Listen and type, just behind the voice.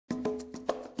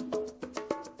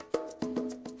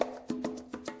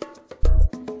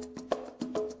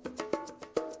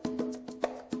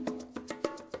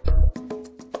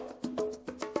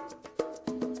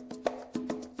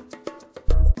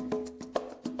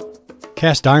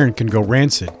Cast iron can go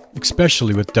rancid,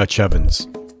 especially with Dutch ovens.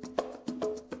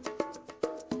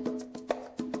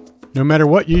 No matter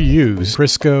what you use,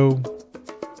 Crisco,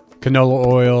 canola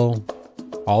oil,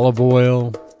 olive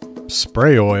oil,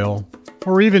 spray oil,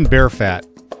 or even bear fat,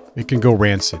 it can go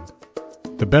rancid.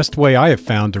 The best way I have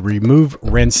found to remove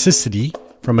rancicity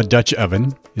from a Dutch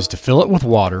oven is to fill it with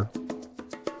water,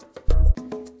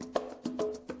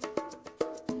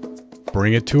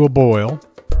 bring it to a boil,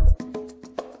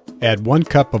 add 1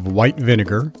 cup of white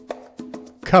vinegar,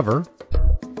 cover,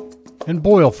 and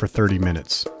boil for 30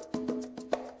 minutes.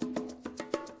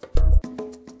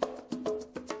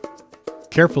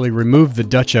 Carefully remove the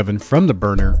Dutch oven from the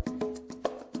burner,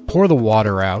 pour the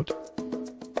water out,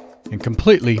 and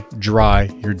completely dry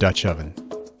your Dutch oven.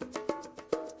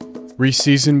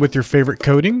 Reseason with your favorite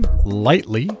coating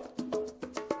lightly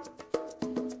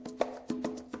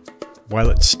while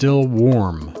it's still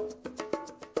warm.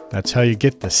 That's how you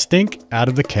get the stink out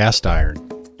of the cast iron.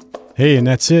 Hey, and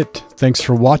that's it. Thanks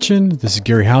for watching. This is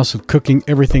Gary House with Cooking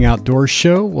Everything Outdoors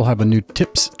show. We'll have a new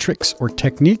tips, tricks, or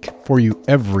technique for you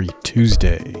every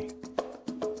Tuesday.